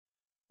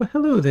Well,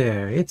 hello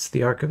there. It's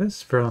the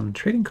Archivist from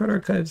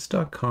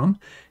TradingCardArchives.com,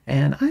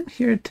 and I'm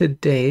here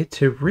today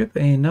to rip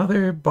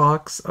another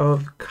box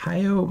of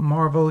Kayou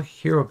Marvel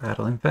Hero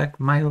Battle. In fact,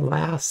 my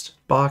last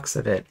box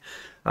of it.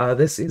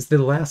 This is the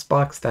last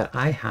box that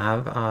I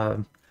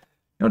have.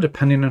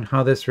 Depending on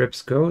how this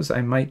rips goes,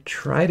 I might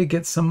try to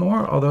get some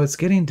more, although it's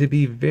getting to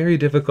be very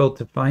difficult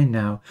to find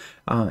now.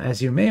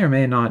 As you may or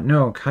may not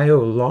know,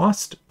 Kayou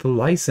lost the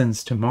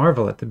license to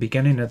Marvel at the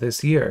beginning of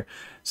this year,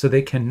 so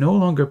they can no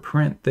longer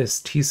print this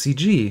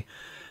TCG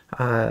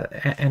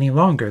any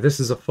longer. This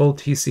is a full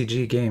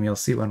TCG game. You'll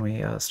see when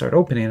we start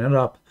opening it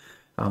up.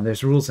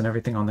 There's rules and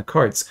everything on the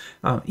cards.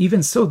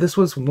 Even so, these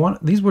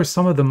were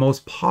some of the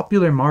most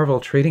popular Marvel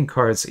trading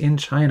cards in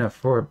China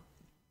for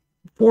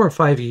 4 or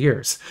 5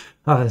 years.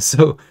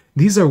 So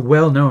these are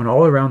well known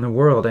all around the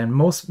world, and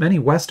many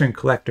Western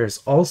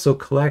collectors also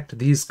collect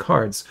these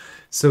cards.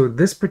 So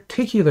this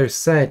particular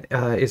set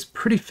is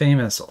pretty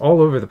famous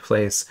all over the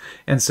place.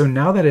 And so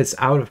now that it's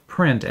out of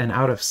print and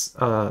out of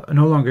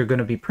no longer going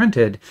to be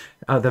printed,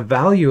 the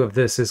value of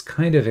this is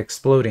kind of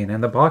exploding,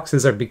 and the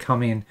boxes are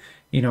becoming,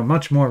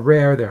 much more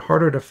rare. They're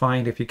harder to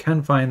find. If you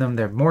can find them,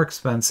 they're more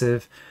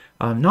expensive.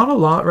 Not a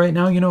lot right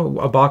now.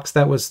 A box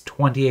that was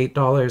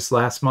 $28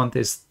 last month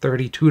is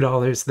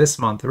 $32 this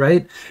month,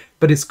 right?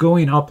 But it's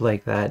going up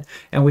like that.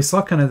 And we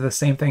saw kind of the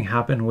same thing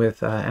happen with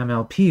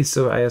MLP.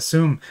 So I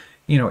assume,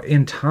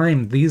 in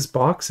time, these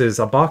boxes,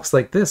 a box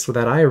like this,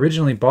 that I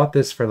originally bought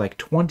this for like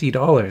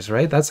 $20,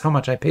 right? That's how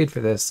much I paid for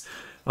this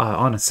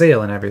on a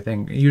sale and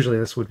everything. Usually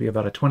this would be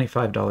about a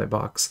 $25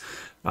 box.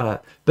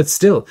 But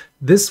still,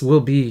 this will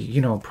be,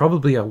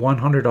 probably a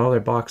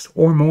 $100 box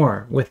or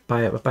more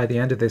by the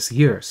end of this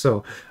year.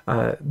 So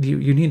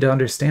you need to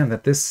understand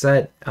that this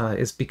set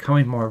is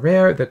becoming more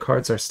rare. The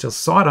cards are still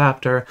sought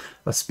after,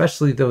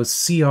 especially those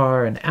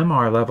CR and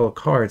MR level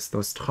cards.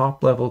 Those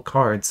top level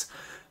cards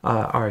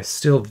are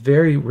still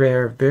very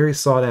rare, very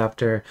sought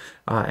after.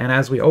 And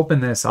as we open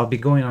this, I'll be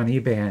going on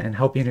eBay and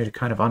helping you to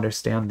kind of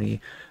understand the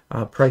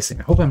pricing.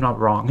 I hope I'm not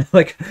wrong.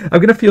 Like, I'm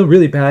gonna feel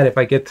really bad if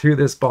I get through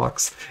this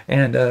box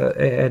and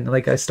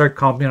like I start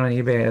comping on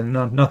eBay and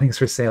nothing's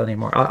for sale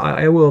anymore.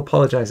 I will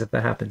apologize if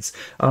that happens.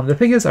 The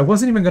thing is, I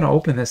wasn't even gonna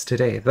open this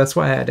today. That's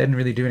why I didn't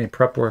really do any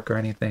prep work or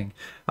anything.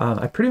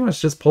 I pretty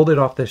much just pulled it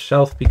off the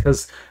shelf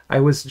because I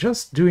was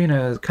just doing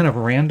a kind of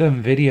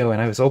random video,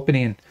 and I was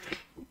opening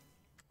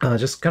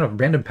just kind of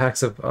random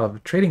packs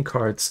of trading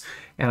cards,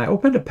 and I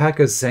opened a pack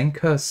of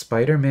Zenka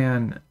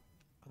Spider-Man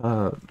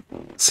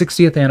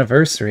 60th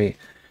anniversary.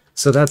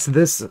 So that's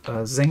this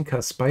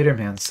Zenka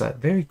Spider-Man set.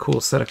 Very cool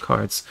set of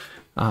cards.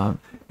 And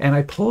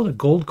I pulled a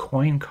gold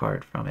coin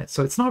card from it.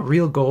 So it's not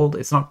real gold,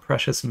 it's not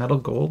precious metal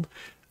gold,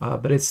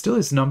 but it still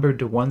is numbered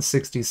to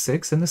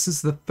 166, and this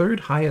is the third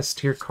highest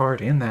tier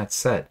card in that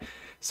set.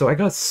 So I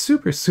got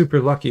super, super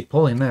lucky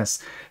pulling this.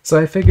 So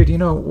I figured,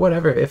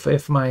 whatever,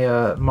 if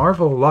my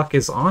Marvel luck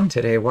is on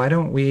today, why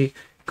don't we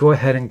go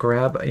ahead and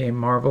grab a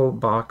Marvel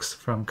box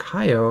from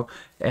Kayou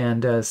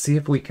and see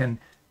if we can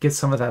get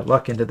some of that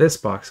luck into this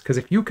box. Because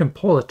if you can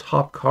pull a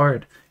top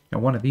card,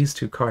 one of these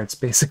two cards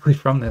basically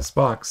from this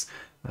box,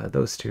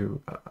 those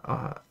two,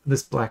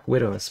 this Black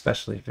Widow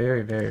especially,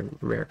 very, very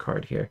rare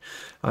card here.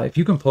 If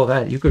you can pull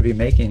that, you could be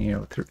making,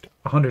 $100,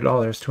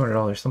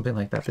 $200, something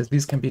like that.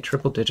 These can be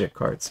triple-digit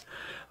cards.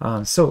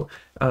 So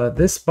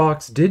this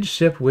box did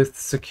ship with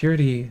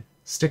security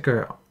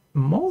sticker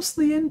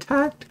mostly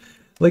intact.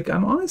 Like,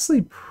 I'm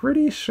honestly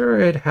pretty sure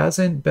it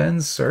hasn't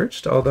been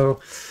searched, although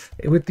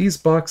with these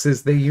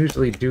boxes, they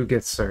usually do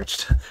get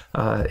searched.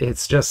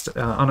 It's just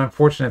an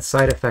unfortunate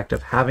side effect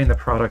of having the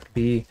product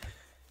be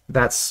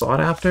that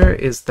sought after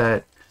is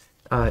that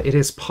it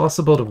is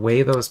possible to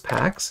weigh those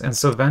packs, and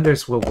so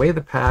vendors will weigh the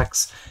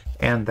packs,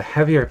 and the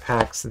heavier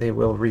packs they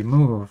will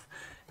remove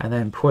and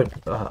then put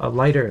a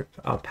lighter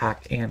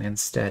pack in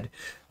instead.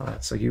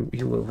 So you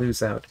will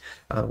lose out.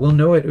 We'll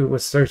know it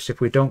was searched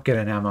if we don't get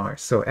an MR.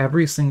 So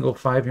every single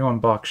 5-yuan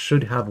box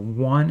should have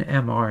one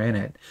MR in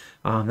it.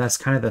 That's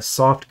kind of the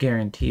soft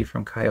guarantee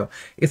from Kayou.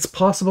 It's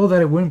possible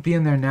that it wouldn't be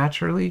in there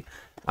naturally,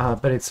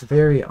 but it's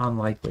very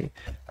unlikely.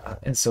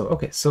 And so,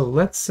 okay, so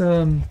let's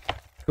go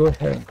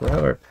ahead and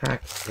grab our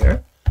packs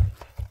here.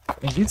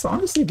 And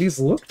these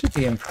look to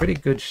be in pretty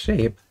good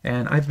shape,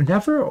 and I've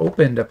never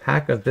opened a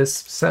pack of this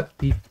set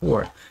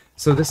before.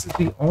 So this is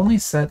the only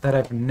set that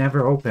I've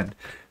never opened.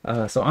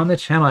 So on the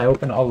channel, I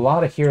open a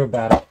lot of Hero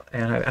Battle,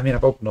 and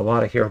I've opened a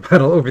lot of Hero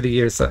Battle over the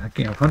years,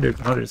 hundreds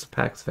and hundreds of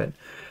packs of it.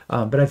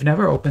 But I've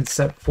never opened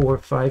set 4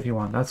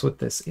 5-yuan. That's what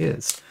this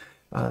is.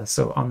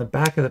 So on the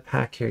back of the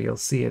pack here, you'll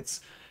see it's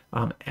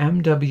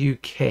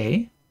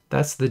MWK.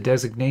 That's the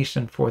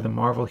designation for the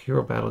Marvel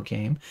Hero Battle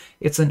game.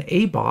 It's an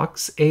A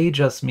box. A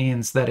just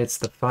means that it's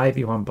the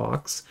 5-yuan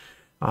box.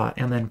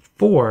 And then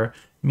 4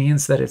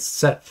 means that it's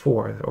set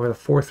 4, or the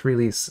 4th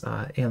release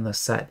in the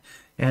set.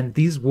 And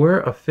these were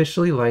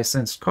officially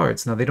licensed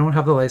cards. Now, they don't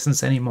have the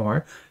license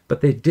anymore,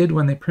 but they did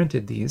when they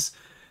printed these.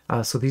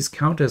 So these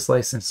count as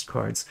licensed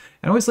cards.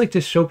 And I always like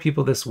to show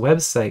people this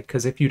website,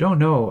 because if you don't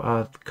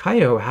know,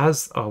 Kayou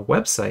has a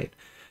website.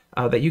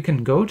 that you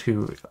can go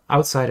to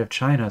outside of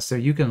China. So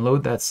you can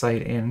load that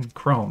site in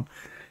Chrome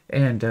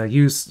and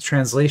use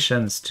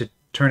translations to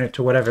turn it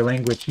to whatever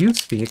language you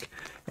speak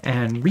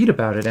and read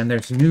about it. And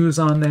there's news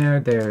on there.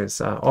 There's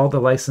all the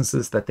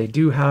licenses that they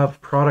do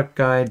have, product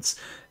guides.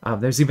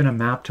 There's even a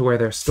map to where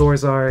their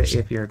stores are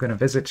if you're going to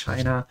visit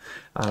China.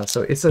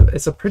 So it's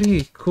a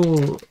pretty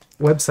cool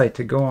website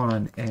to go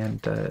on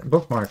and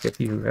bookmark if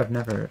you have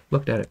never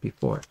looked at it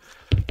before.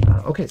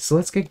 Okay, so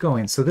let's get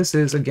going. So this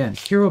is, again,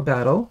 Hero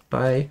Battle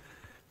by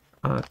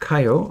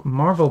Kayou,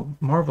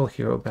 Marvel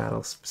Hero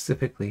Battle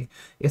specifically.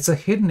 It's a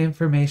hidden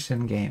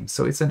information game,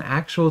 so it's an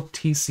actual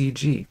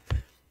TCG.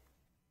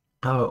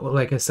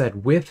 Like I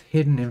said, with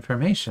hidden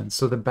information.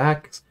 So the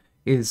back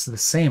is the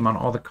same on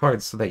all the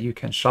cards so that you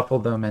can shuffle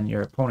them and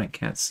your opponent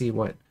can't see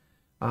what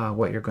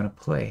you're going to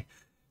play.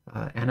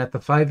 And at the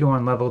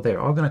 5-1 level,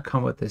 they're all going to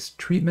come with this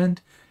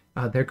treatment.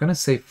 They're going to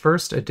say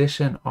first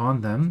edition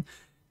on them.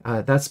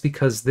 That's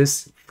because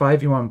this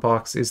 5-1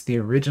 box is the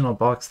original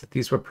box that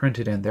these were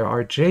printed in. There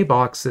are J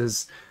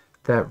boxes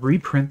that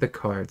reprint the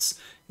cards,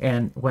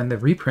 and when the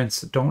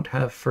reprints don't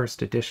have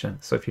first edition.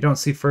 So if you don't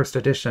see first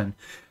edition,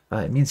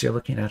 it means you're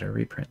looking at a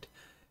reprint.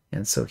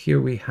 And so here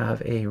we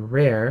have a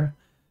rare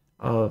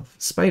of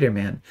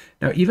Spider-Man.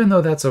 Now, even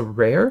though that's a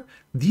rare,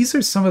 these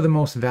are some of the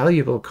most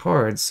valuable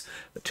cards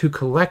to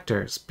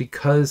collectors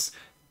because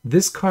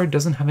this card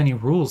doesn't have any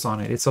rules on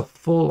it. It's a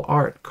full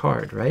art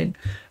card, right?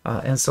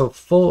 And so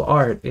full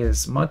art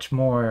is much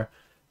more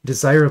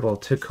desirable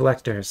to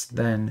collectors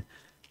than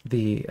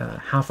the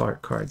half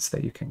art cards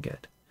that you can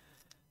get.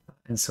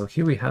 And so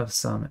here we have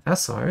some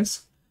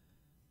SRs.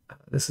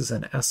 This is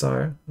an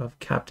SR of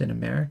Captain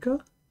America.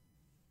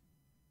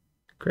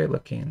 Great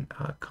looking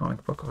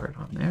comic book art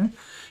on there.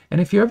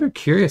 And if you're ever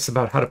curious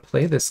about how to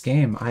play this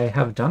game, I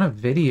have done a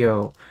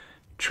video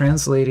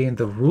translating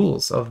the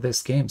rules of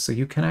this game, so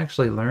you can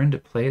actually learn to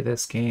play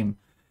this game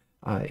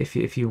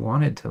if you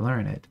wanted to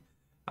learn it.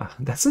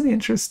 That's an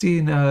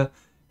interesting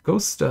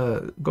ghost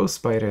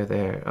spider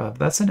there.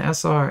 That's an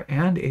SR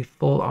and a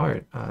full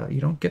art.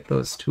 You don't get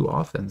those too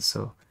often,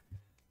 so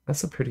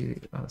that's a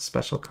pretty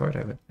special card,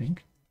 I would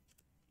think.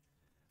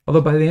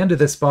 Although by the end of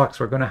this box,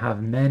 we're going to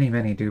have many,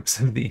 many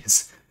dupes of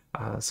these.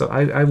 So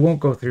I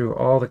won't go through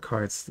all the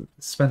cards,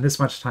 spend this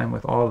much time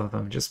with all of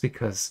them, just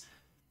because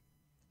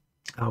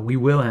we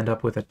will end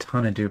up with a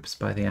ton of dupes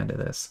by the end of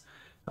this.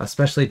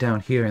 Especially down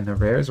here in the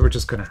rares, we're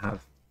just going to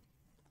have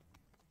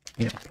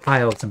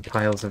piles and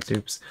piles of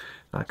dupes,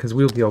 because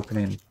we'll be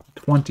opening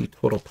 20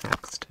 total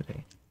packs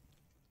today.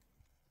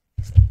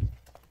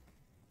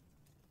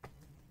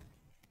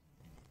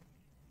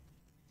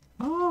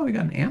 Oh, we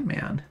got an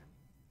Ant-Man.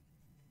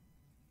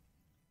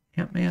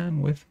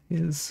 Ant-Man with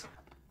his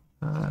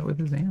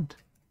ant.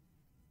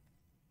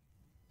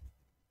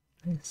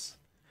 Nice.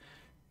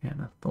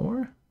 And a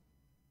Thor.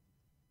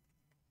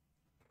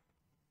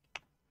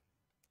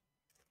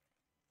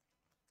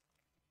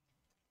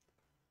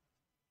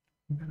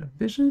 We got a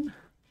Vision.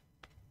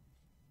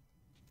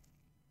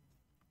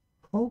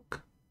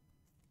 Hulk.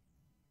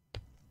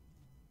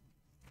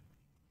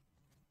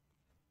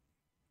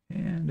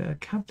 And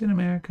Captain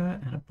America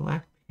and a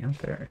Black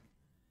Panther.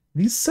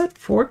 These set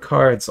 4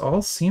 cards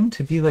all seem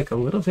to be like a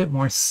little bit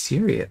more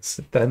serious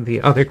than the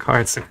other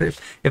cards,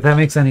 if that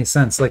makes any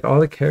sense. Like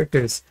all the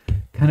characters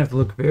kind of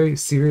look very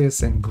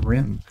serious and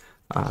grim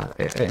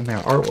in their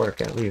artwork,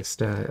 at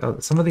least.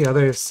 Some of the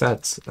other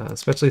sets,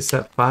 especially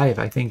set 5,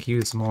 I think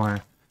use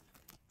more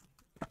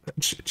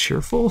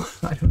cheerful,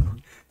 I don't know,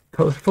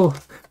 colorful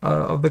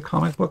of the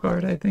comic book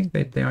art. I think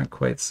they aren't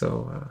quite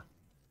so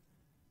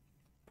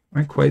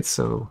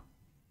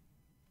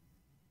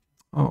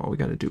Oh, we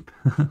got a dupe.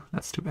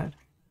 That's too bad.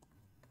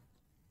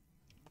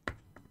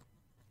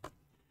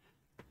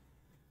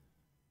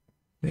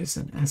 There's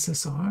an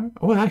SSR.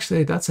 Oh,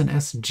 actually, that's an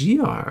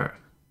SGR.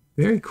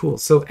 Very cool.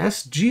 So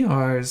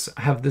SGRs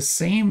have the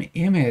same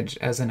image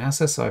as an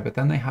SSR, but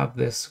then they have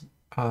this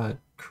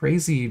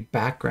crazy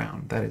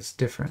background that is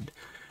different.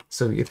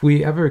 So if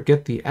we ever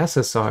get the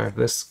SSR of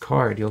this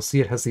card, you'll see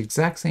it has the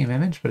exact same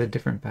image, but a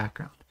different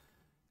background.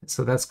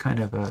 So that's kind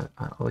of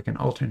like an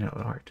alternate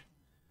art.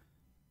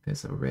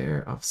 There's a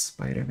rare of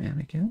Spider-Man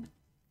again.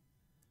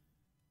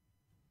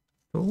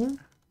 Thor.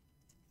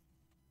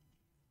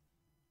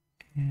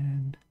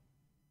 And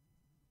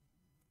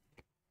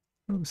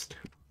those two.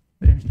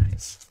 Very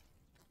nice.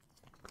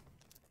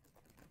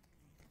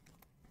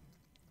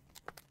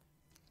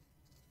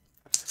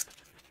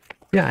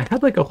 Yeah, I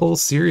had like a whole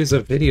series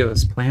of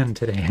videos planned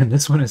today, and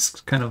this one is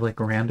kind of like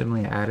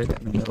randomly added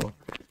in the middle.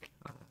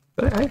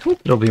 But I hope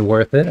it'll be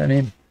worth it. I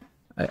mean,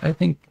 I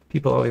think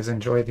people always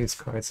enjoy these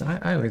cards, and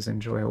I always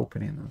enjoy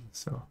opening them,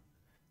 so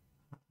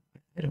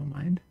I don't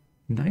mind.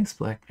 Nice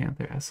Black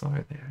Panther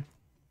SR there.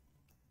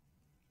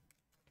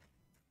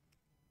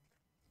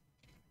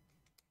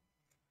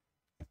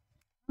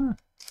 Huh.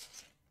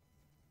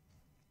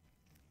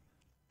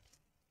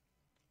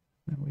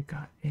 Then we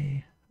got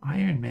a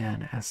Iron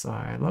Man SR.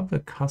 I love the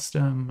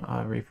custom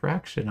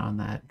refraction on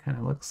that. Kind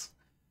of looks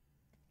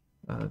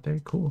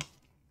very cool.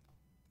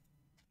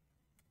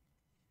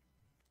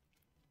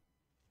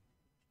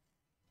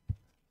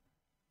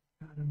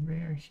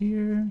 rare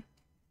here.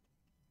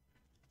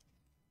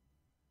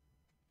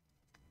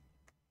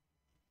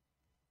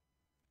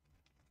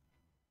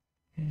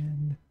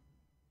 And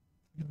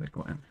another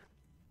Gwen.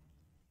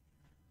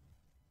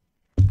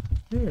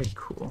 Very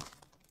cool.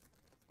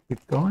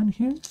 Keep going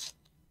here.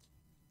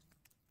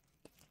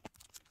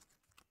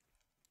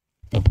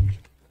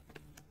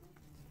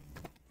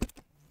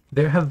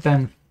 There have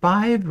been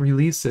 5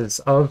 releases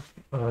of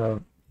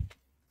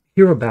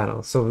Hero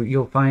Battle. So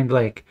you'll find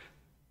like,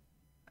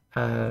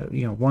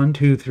 1,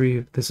 2,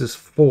 3, this is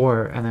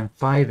 4, and then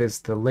 5 is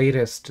the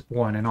latest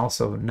one, and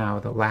also now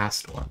the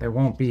last one. There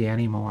won't be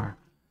any more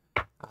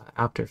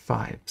after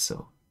 5,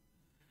 so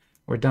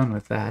we're done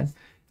with that.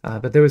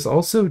 But there was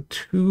also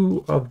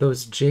 2 of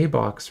those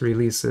J-Box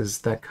releases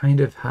that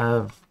kind of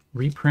have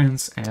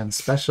reprints and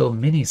special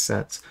mini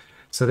sets.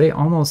 So they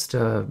almost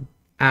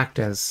act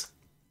as,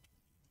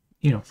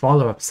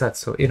 follow-up sets.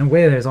 So in a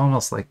way, there's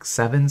almost like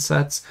 7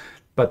 sets,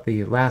 but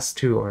the last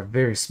 2 are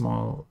very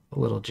small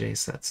little J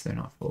sets. They're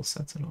not full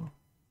sets at all.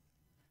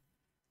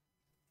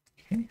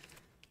 Okay.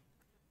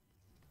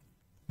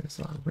 There's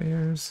our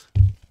rares.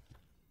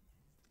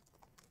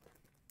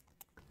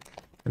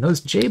 And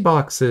those J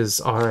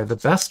boxes are the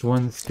best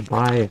ones to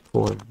buy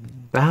for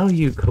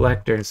value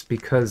collectors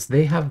because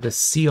they have the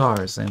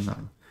CRs in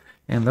them.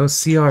 And those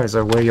CRs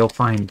are where you'll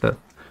find the,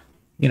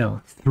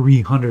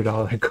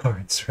 $300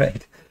 cards,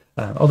 right?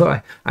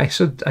 Although I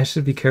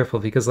should be careful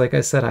because, like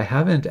I said, I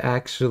haven't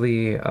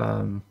actually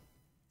gone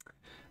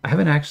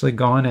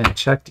and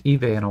checked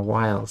eBay in a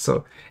while.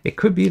 So it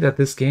could be that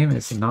this game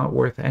is not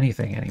worth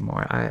anything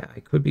anymore. I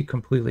could be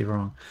completely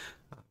wrong.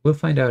 We'll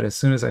find out as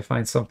soon as I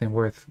find something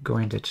worth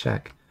going to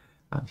check.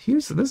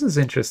 This is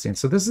interesting.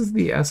 So this is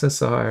the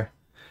SSR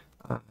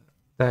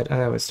that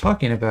I was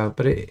talking about,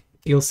 but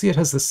you'll see it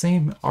has the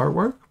same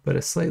artwork, but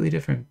a slightly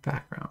different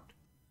background.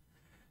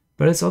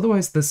 But it's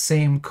otherwise the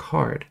same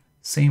card,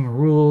 same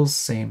rules,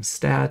 same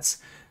stats.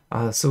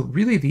 So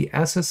really the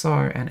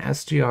SSR and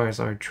SGRs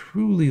are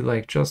truly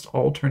like just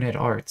alternate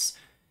arts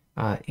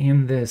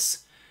in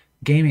this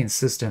gaming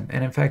system.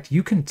 And in fact,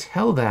 you can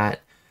tell that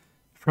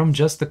from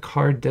just the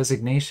card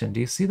designation. Do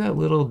you see that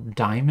little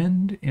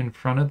diamond in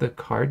front of the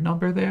card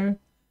number there?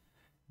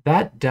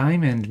 That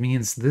diamond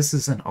means this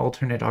is an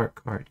alternate art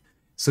card.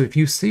 So if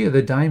you see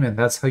the diamond,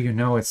 that's how you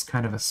know it's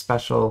kind of a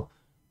special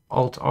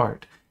alt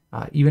art,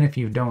 even if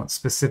you don't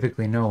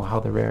specifically know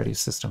how the rarity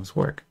systems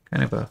work.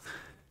 Kind of a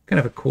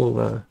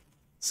cool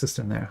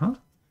system there, huh?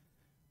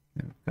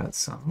 And we've got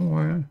some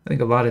more. I think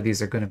a lot of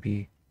these are going to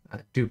be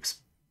dupes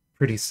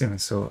pretty soon,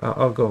 so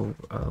I'll go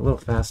a little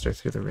faster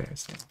through the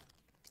rares.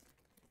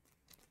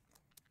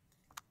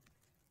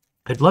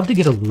 I'd love to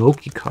get a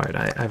Loki card.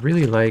 I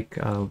really like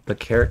the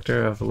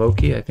character of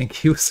Loki. I think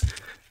he was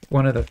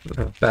one of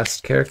the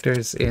best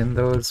characters in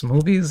those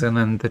movies, and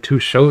then the 2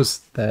 shows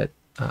that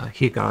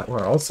he got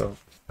were also,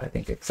 I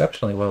think,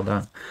 exceptionally well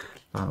done.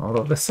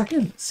 Although the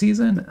second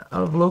season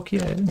of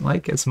Loki I didn't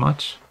like as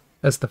much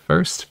as the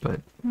first, but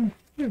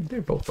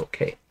they're both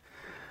okay.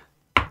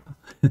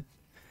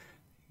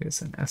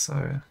 Here's an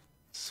SR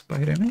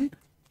Spider-Man.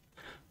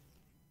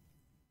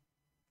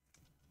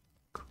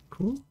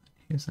 Cool.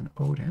 Here's an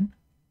Odin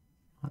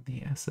on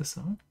the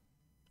SSR.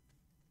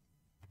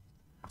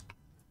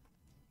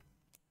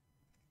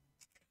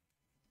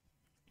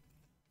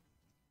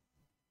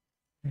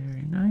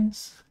 Very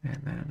nice.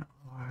 And then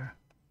our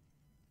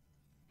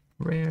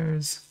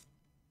rares.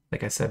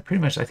 Like I said,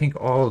 pretty much I think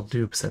all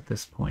dupes at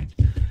this point.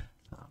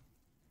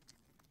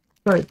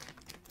 But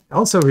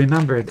also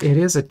remember, it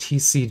is a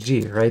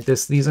TCG, right?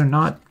 These are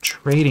not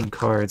trading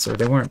cards, or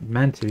they weren't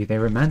meant to be. They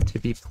were meant to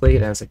be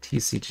played as a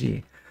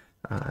TCG.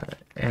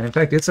 And in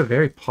fact, was a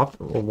very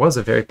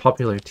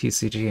popular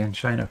TCG in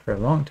China for a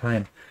long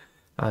time,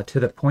 to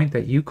the point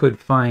that you could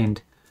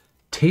find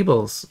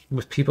tables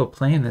with people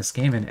playing this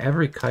game in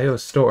every Kayou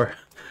store,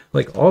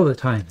 like all the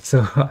time.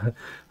 So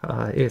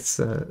it's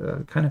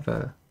kind of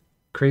a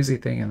crazy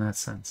thing in that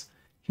sense.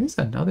 Here's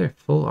another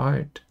full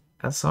art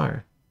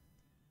SR.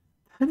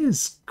 That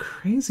is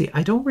crazy.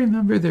 I don't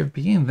remember there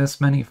being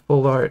this many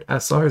full art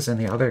SRs in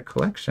the other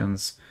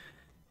collections.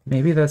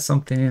 Maybe that's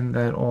something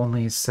that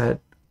only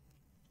set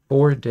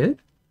 4 did?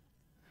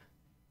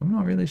 I'm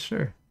not really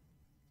sure.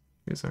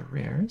 Here's our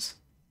rares.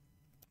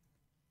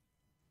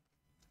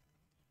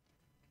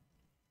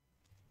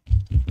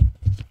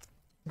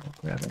 I'll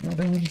grab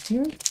another one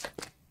here.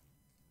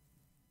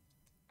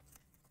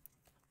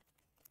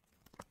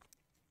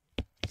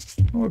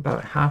 We're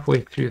about halfway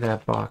through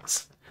that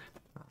box.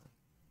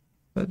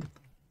 But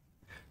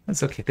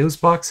that's okay. Those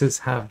boxes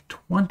have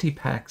 20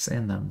 packs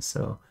in them,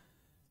 so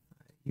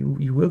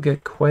you will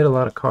get quite a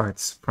lot of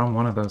cards from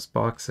one of those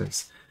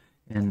boxes.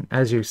 And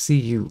as you see,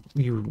 you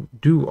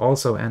do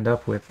also end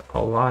up with a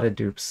lot of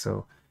dupes,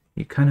 so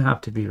you kind of have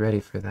to be ready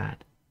for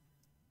that.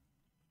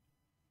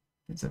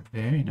 It's a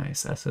very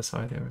nice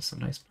SSR there with some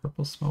nice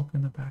purple smoke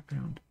in the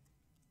background.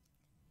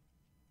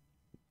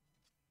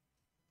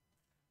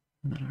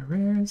 And then our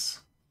rares,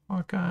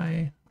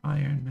 Hawkeye,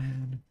 Iron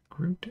Man,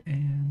 Groot,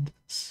 and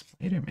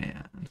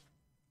Spider-Man.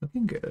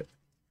 Looking good.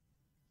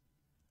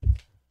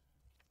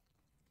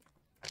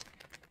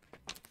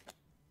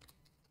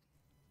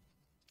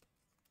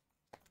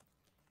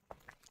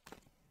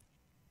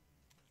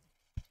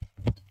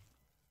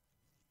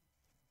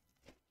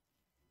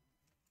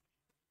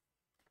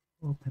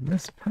 open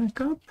this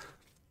pack up.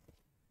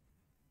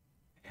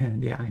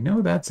 And yeah, I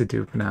know that's a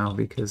dupe now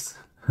because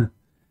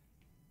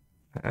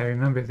I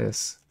remember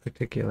this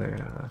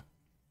particular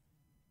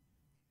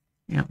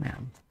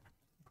Ant-Man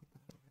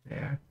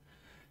there.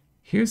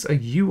 Here's a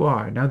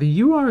UR. Now the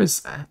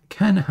URs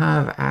can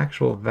have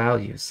actual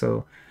value,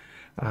 so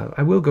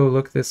I will go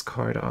look this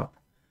card up.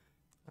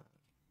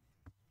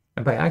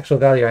 And by actual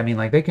value, I mean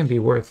like they can be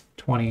worth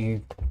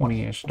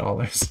 $20-ish.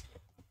 It's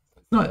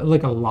not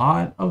like a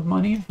lot of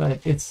money,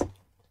 but it's,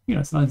 you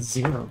know, it's not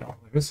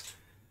 $0.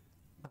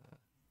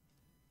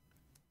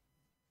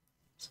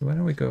 So why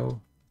don't we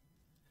go,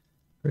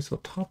 first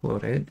we'll top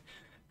load it.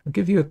 I'll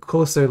give you a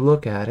closer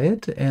look at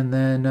it, and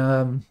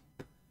then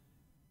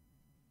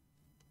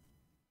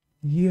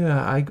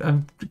yeah, I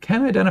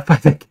can't identify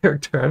the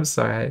character. I'm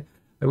sorry.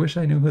 I wish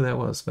I knew who that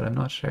was, but I'm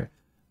not sure.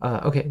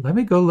 Okay, let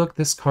me go look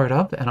this card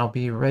up, and I'll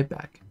be right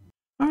back.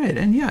 All right,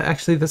 and yeah,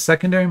 actually the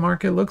secondary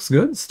market looks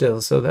good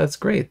still, so that's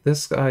great.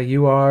 This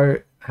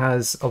UR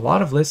has a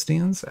lot of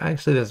listings.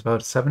 Actually, there's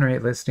about 7 or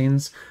 8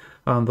 listings.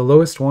 The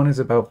lowest one is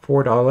about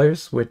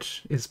 $4,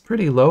 which is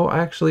pretty low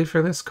actually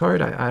for this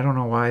card. I don't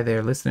know why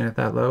they're listing it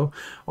that low.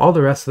 All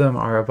the rest of them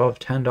are above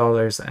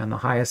 $10, and the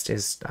highest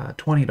is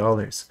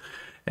 $20.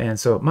 And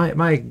so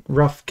my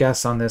rough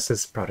guess on this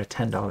is about a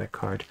 $10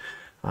 card.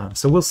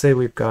 So we'll say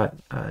we've got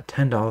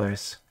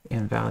 $10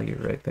 in value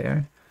right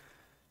there.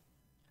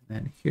 And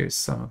then here's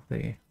some of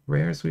the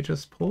rares we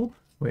just pulled,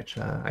 which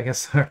I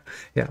guess are,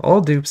 yeah, all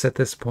dupes at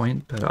this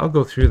point, but I'll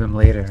go through them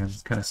later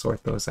and kind of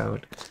sort those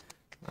out.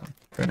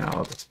 For now,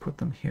 I'll just put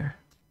them here.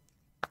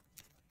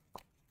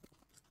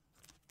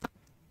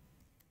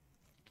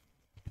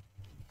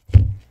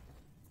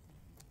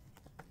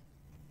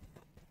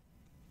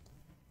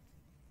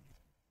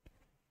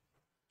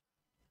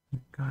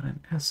 We've got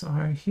an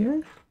SR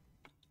here,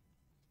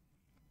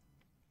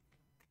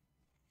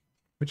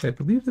 which I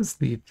believe is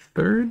the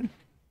third.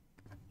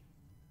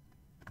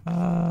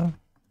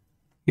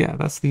 Yeah,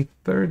 that's the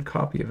third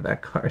copy of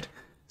that card.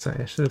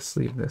 Sorry, I should have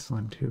sleeved this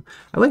one too.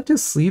 I like to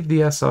sleeve the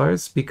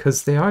SRs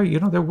because they are, you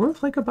know, they're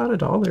worth like about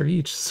 $1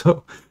 each.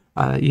 So,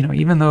 you know,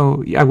 even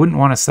though I wouldn't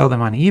want to sell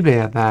them on eBay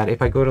at that,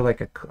 if I go to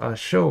like a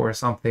show or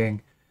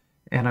something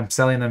and I'm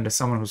selling them to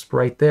someone who's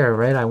right there,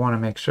 right, I want to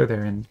make sure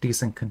they're in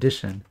decent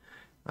condition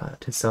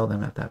to sell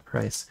them at that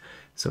price.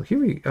 So here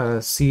we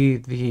see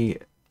the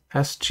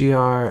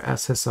SGR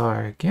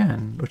SSR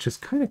again, which is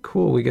kind of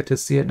cool. We get to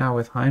see it now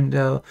with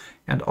Heimdall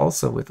and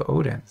also with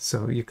Odin.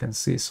 So you can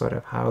see sort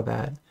of how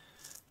that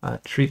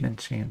treatment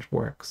change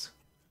works.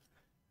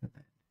 And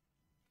then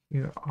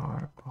here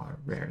are our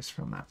rares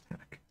from that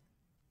pack.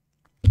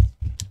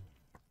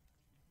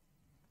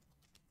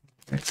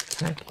 Next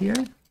pack here.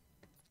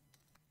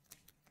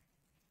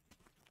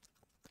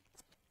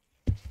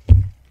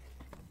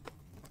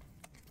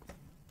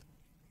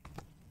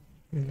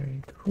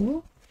 Very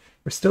cool.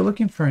 We're still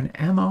looking for an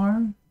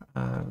MR.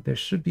 There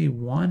should be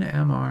one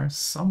MR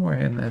somewhere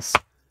in this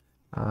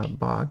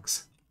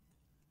box.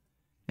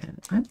 And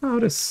I'm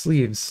out of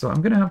sleeves, so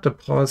I'm going to have to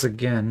pause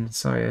again.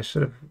 Sorry, I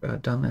should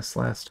have done this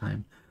last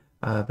time.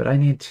 But I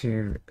need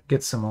to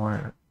get some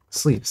more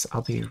sleeves.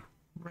 I'll be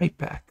right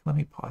back. Let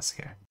me pause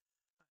here.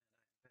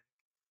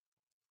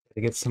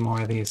 To get some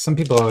more of these. Some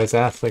people always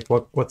ask like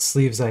what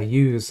sleeves I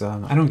use.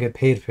 I don't get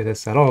paid for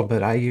this at all,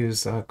 but I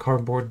use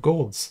cardboard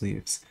gold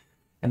sleeves.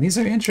 And these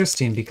are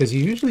interesting because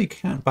you usually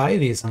can't buy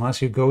these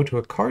unless you go to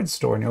a card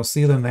store, and you'll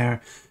see them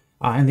there.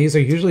 And these are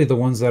usually the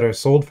ones that are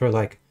sold for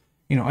like,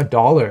 you know,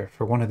 $1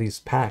 for one of these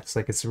packs.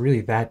 Like it's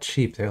really that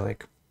cheap. They're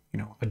like, you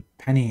know, a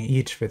penny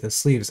each for the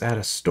sleeves at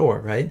a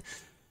store, right?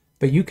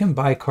 But you can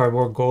buy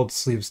cardboard gold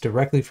sleeves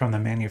directly from the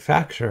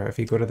manufacturer if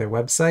you go to their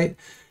website.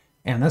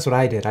 And that's what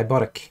I did. I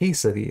bought a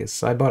case of these.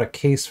 So I bought a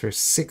case for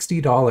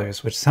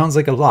 $60, which sounds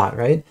like a lot,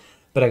 right?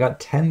 But I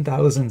got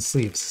 10,000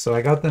 sleeves. So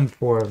I got them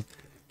for,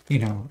 you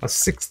know,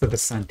 1/6 of a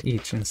cent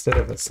each instead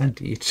of a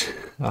cent each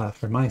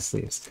for my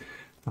sleeves.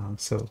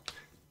 So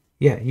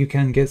yeah, you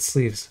can get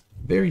sleeves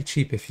very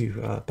cheap if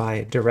you buy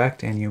it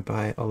direct and you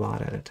buy a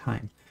lot at a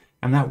time.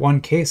 And that one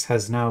case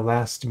has now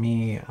lasted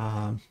me,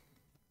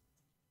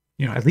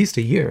 you know, at least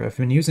a year. I've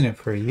been using it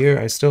for a year.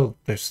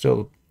 There's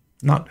still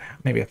not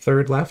maybe a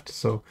third left.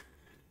 So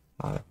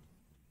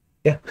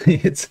yeah,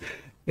 it's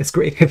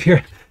great if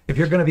you're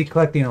going to be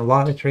collecting a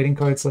lot of trading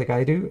cards like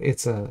I do.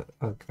 It's a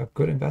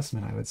good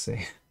investment, I would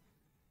say.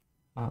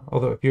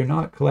 Although if you're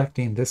not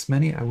collecting this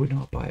many, I would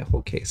not buy a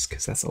whole case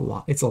because that's a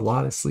lot. It's a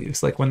lot of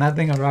sleeves. Like when that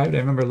thing arrived, I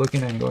remember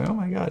looking at it and going, "Oh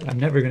my God, I'm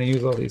never going to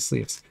use all these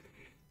sleeves."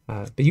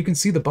 But you can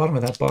see the bottom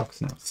of that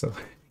box now, so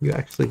you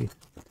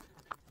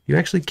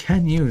actually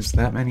can use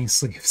that many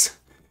sleeves.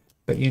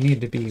 But you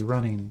need to be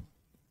running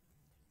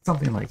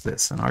something like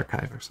this, an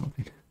archive or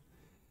something.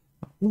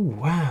 Oh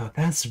wow,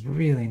 that's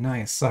really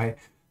nice. I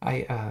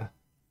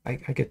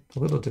get a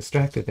little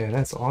distracted there.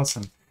 That's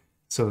awesome.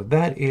 So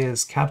that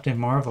is Captain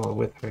Marvel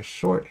with her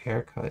short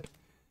haircut.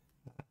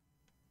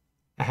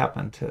 I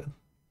happen to,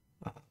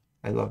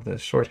 I love the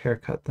short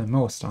haircut the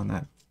most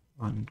on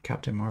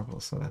Captain Marvel,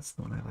 so that's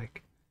the one I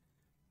like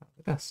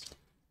the best.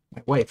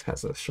 My wife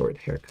has a short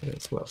haircut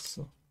as well,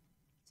 so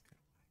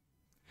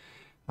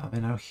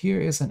And now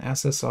here is an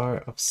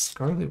SSR of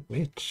Scarlet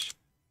Witch.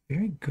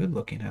 Very good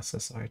looking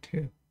SSR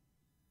too.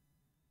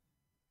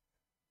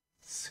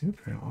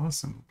 Super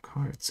awesome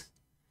cards.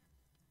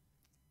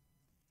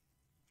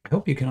 I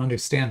hope you can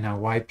understand now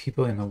why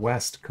people in the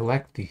West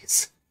collect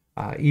these,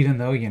 even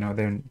though, you know,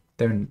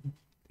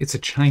 it's a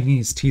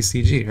Chinese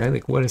TCG, right?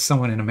 Like, what is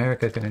someone in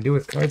America going to do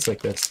with cards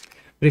like this?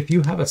 But if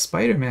you have a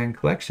Spider-Man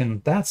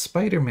collection, that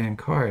Spider-Man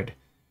card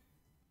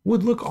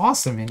would look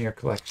awesome in your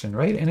collection,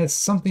 right? And it's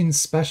something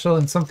special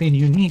and something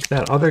unique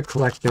that other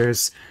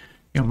collectors,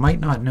 you know, might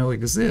not know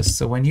exists.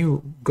 So when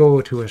you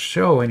go to a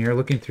show and you're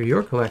looking through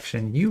your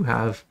collection, you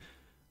have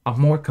a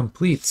more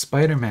complete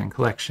Spider-Man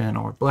collection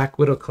or Black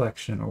Widow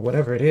collection or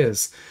whatever it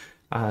is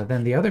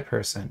than the other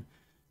person,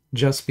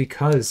 just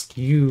because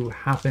you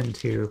happen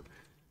to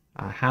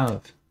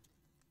have,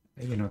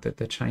 you know,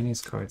 the Chinese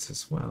cards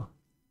as well.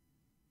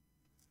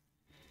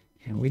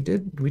 And we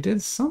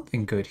did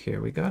something good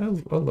here. We got a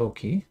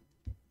Loki.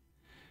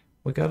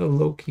 We got a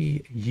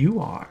Loki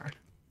UR,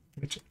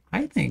 which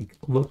I think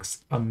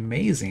looks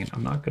amazing.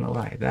 I'm not gonna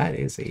lie, that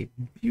is a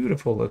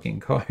beautiful looking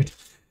card.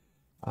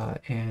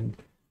 And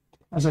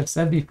as I've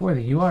said before,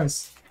 the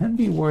URs can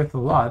be worth a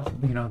lot.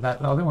 You know, that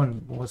the other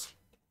one was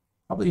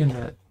probably in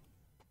the,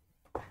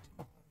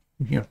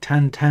 you know,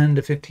 $10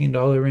 to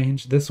 $15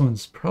 range. This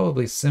one's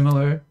probably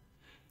similar.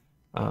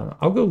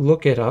 I'll go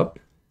look it up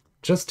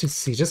just to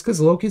see, just because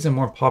Loki's a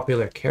more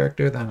popular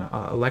character than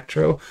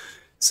Electro,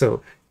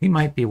 so he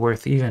might be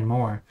worth even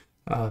more.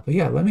 But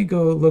yeah, let me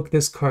go look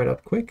this card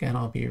up quick and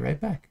I'll be right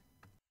back.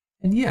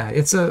 And yeah,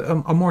 it's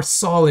a more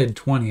solid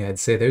 20, I'd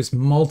say. There's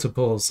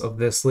multiples of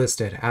this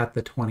listed at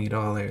the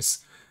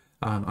 $20.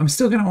 I'm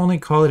still going to only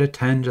call it a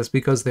 10 just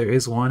because there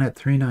is one at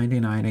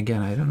 $3.99.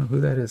 Again, I don't know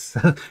who that is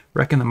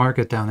wrecking the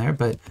market down there,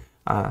 but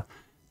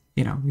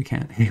you know, we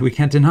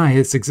can't deny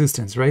its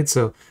existence, right?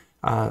 So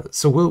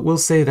we'll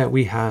say that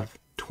we have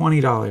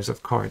 $20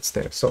 of cards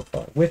there so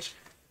far, which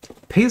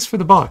pays for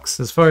the box.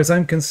 As far as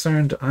I'm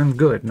concerned, I'm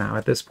good now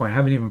at this point. I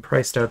haven't even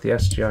priced out the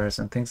SGRs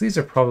and things. These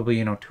are probably,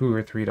 you know, $2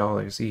 or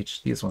 $3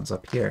 each, these ones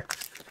up here.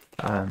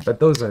 But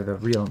those are the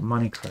real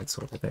money cards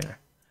over there.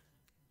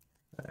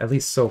 At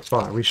least so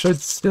far. We should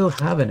still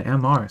have an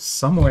MR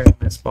somewhere in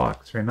this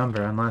box,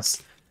 remember,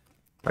 unless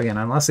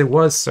it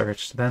was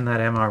searched, then that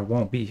MR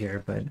won't be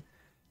here. But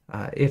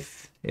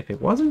if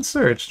it wasn't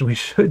searched, we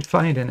should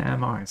find an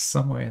MR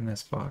somewhere in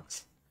this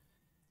box.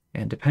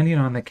 And depending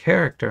on the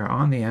character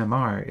on the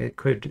MR, it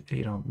could,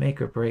 you know,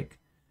 make or break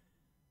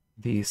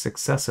the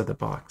success of the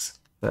box.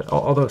 But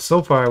although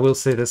so far I will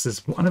say this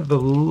is one of the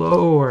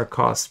lower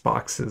cost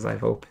boxes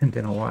I've opened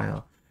in a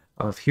while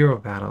of Hero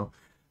Battle.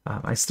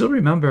 I still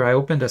remember I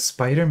opened a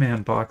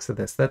Spider-Man box of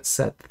this. That's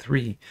set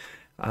 3.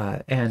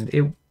 And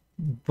it,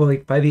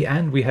 like, by the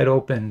end we had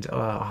opened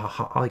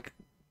like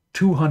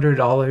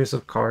 $200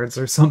 of cards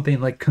or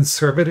something, like,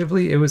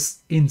 conservatively. It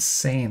was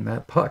insane.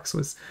 That box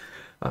was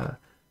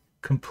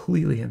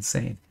completely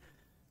insane.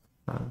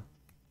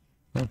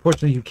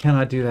 Unfortunately, you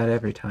cannot do that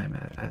every time,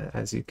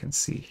 as you can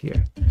see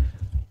here.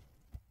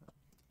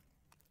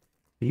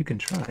 You can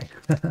try.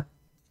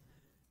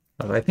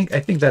 I think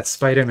that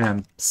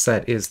Spider-Man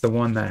set is the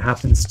one that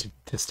happens to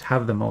just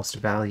have the most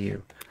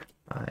value.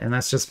 And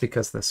that's just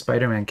because the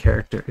Spider-Man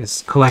character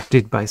is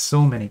collected by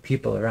so many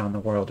people around the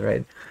world,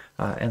 right?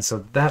 And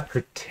so that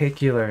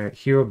particular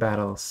Hero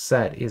Battle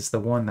set is the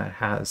one that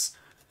has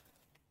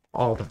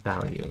all the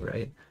value,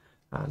 right?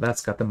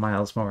 That's got the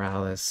Miles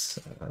Morales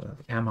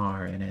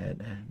MR in it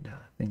and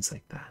things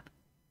like that.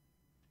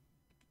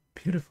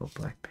 Beautiful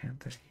Black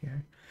Panther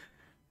here.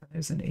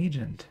 There's an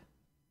agent.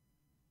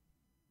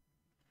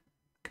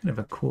 Kind of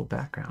a cool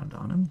background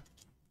on him.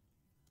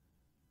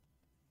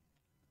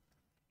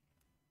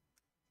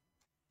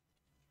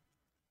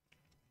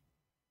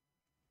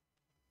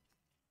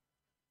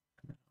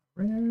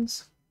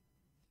 Rares.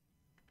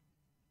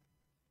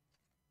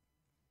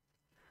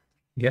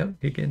 Yep,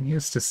 you're getting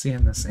used to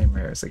seeing the same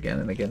rares again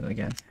and again and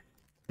again.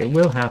 It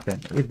will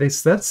happen.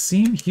 That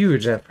seemed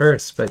huge at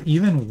first, but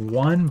even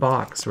one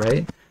box,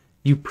 right?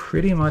 You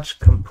pretty much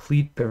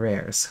complete the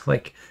rares.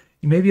 Like,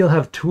 maybe you'll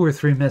have 2 or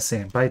 3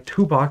 missing. By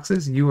 2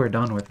 boxes, you are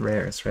done with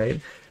rares, right?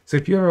 So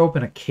if you ever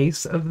open a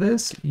case of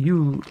this,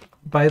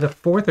 by the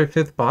 4th or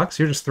 5th box,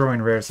 you're just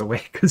throwing rares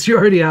away because you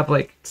already have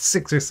like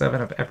 6 or 7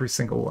 of every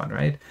single one,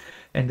 right?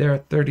 And there are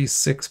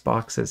 36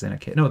 boxes in a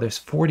case. No, there's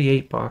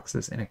 48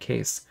 boxes in a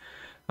case.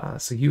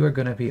 So you are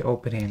going to be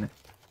opening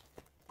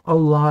a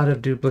lot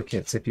of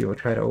duplicates if you would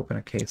try to open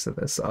a case of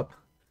this up.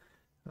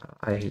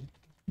 I'm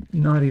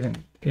not even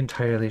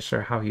entirely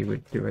sure how you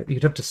would do it.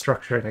 You'd have to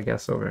structure it, I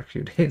guess, over a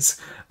few days.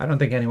 I don't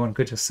think anyone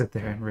could just sit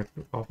there and rip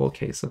a whole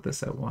case of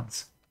this at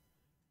once.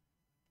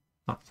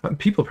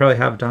 People probably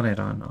have done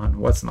it on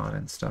What's Not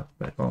and stuff,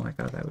 but oh my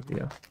god, that would be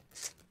a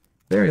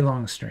very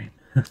long stream.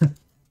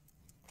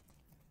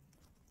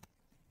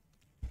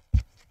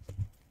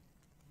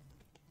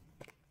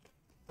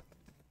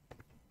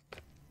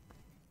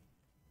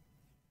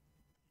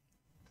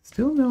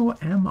 Still no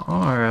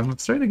MR. I'm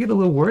starting to get a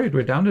little worried.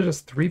 We're down to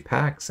just 3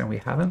 packs and we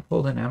haven't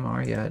pulled an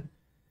MR yet.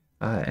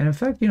 And in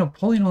fact,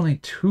 pulling only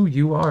 2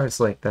 URs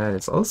like that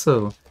is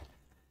also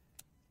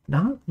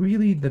not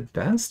really the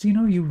best.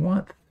 You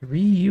want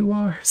 3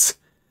 URs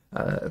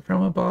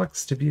from a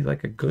box to be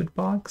like a good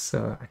box.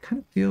 So I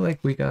kind of feel like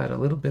we got a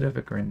little bit of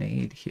a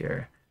grenade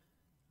here.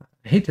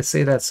 I hate to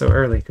say that so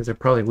early because there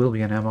probably will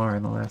be an MR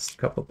in the last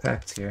couple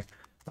packs here.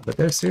 But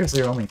there's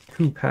seriously only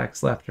 2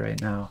 packs left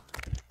right now.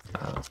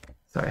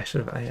 Sorry,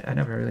 I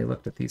never really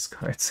looked at these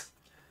cards.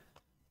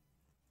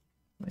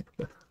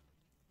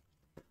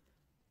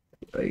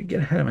 I get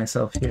ahead of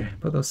myself here.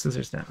 Put those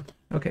scissors down.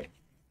 Okay,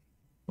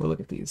 we'll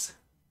look at these.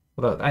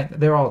 Although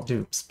they're all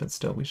dupes, but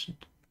still, we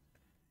shouldn't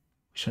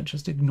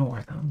just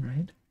ignore them,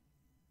 right?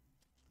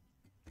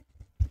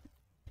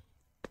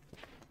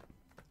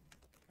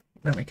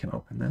 Then we can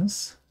open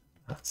this.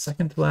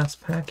 Second to last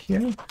pack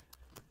here.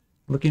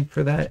 Looking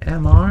for that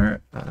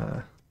MR.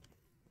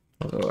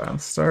 Although I'm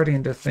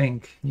starting to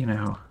think,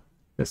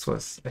 this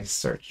was a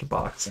searched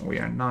box and we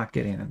are not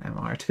getting an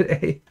MR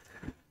today.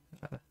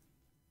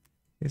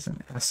 Here's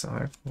an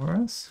SR for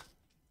us.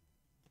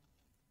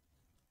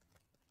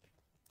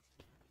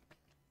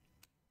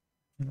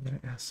 Another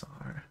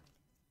SR.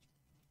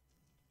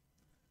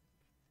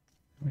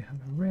 We have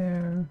a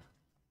rare,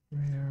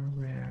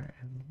 rare,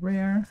 and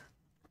rare.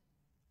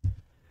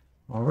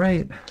 All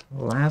right,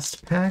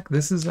 last pack.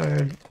 This is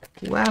our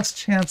last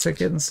chance at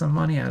getting some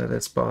money out of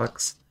this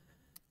box.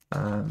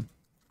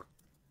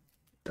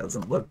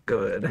 Doesn't look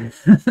good.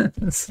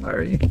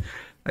 Sorry.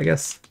 I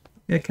guess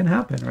it can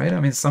happen, right? I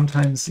mean,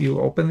 sometimes you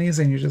open these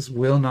and you just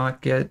will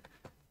not get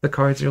the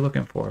cards you're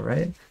looking for,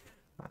 right?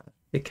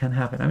 It can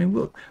happen. I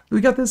mean,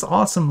 we got this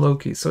awesome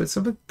Loki, so it's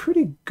a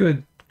pretty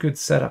good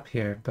setup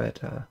here, but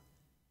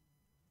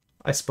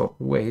I spoke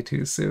way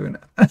too soon.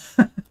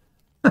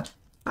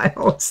 I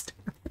always do.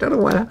 I don't know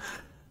why.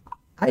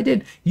 I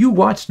did. You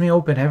watched me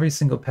open every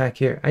single pack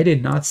here. I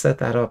did not set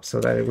that up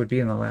so that it would be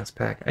in the last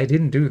pack. I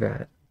didn't do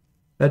that.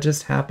 That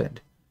just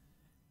happened.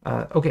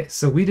 Okay,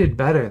 so we did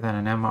better than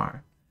an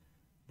MR.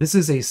 This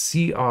is a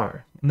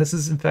CR, and this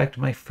is in fact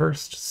my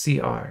first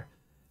CR.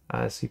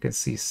 So you can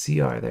see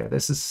CR there.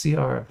 This is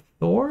CR of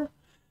Thor,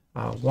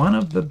 one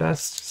of the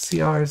best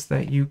CRs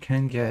that you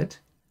can get.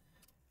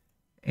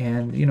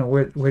 And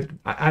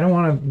I don't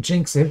want to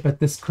jinx it, but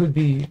this could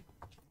be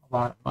a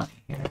lot of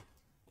money here.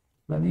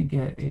 Let me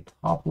get a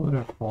top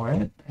loader for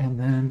it, and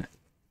then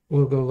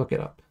we'll go look it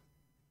up.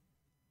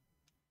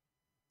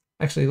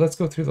 Actually, let's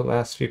go through the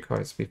last few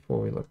cards before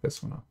we look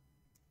this one up.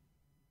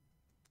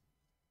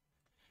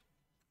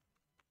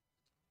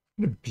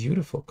 What a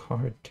beautiful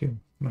card, too.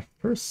 My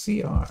first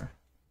CR.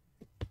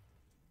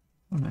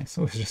 Oh, nice.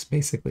 So it was just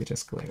basically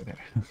just glare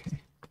there. Okay.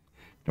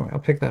 Don't worry, I'll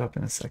pick that up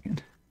in a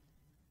second.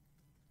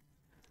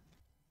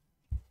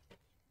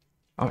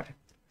 All right.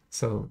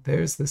 So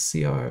there's the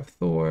CR of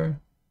Thor.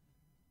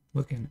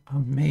 Looking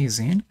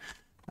amazing.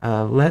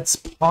 Let's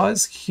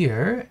pause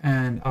here,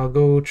 and I'll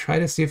go try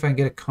to see if I can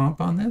get a comp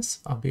on this.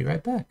 I'll be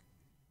right back.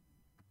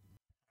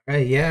 All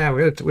right, yeah,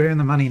 we're in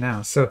the money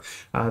now. So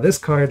this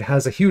card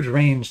has a huge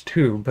range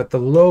too, but the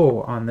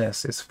low on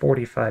this is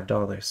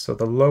 $45. So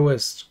the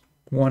lowest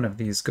one of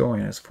these going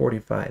is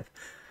 45.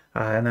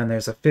 And then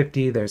there's a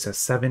 50, there's a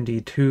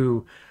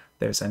 72,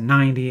 there's a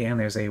 90, and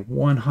there's a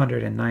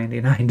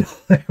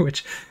 $199,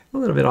 which a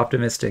little bit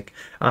optimistic.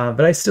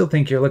 But I still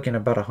think you're looking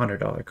at about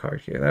 $100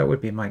 card here. That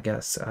would be my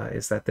guess,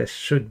 is that this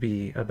should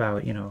be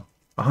about,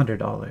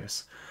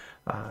 $100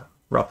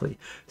 roughly.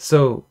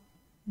 So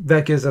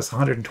that gives us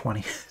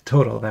 120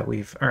 total that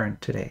we've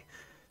earned today.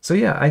 So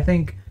yeah, I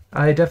think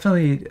I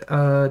definitely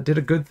did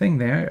a good thing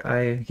there.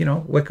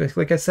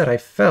 Like I said, I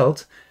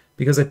felt,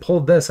 because I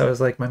pulled this, I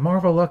was like, my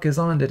Marvel luck is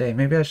on today.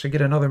 Maybe I should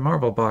get another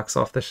Marvel box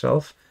off the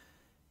shelf.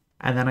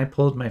 And then I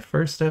pulled my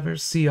first ever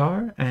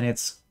CR, and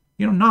it's,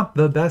 not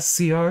the best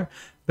CR,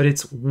 but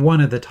it's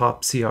one of the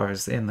top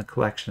CRs in the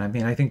collection. I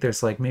mean, I think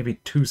there's like maybe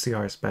 2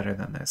 CRs better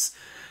than this.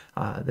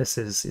 This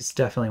is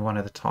definitely one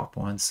of the top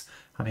ones.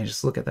 I mean,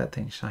 just look at that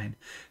thing shine.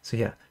 So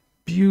yeah,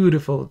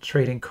 beautiful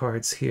trading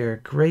cards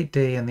here. Great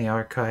day in the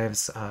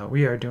archives.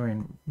 We are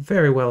doing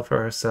very well for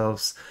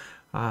ourselves.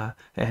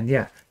 And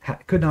yeah,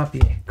 could not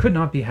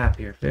be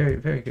happier. Very,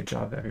 very good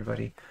job,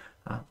 everybody.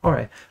 All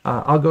right,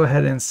 I'll go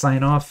ahead and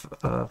sign off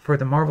for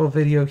the Marvel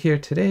video here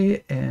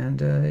today.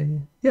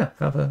 And yeah,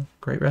 have a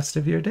great rest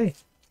of your day.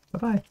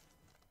 Bye-bye.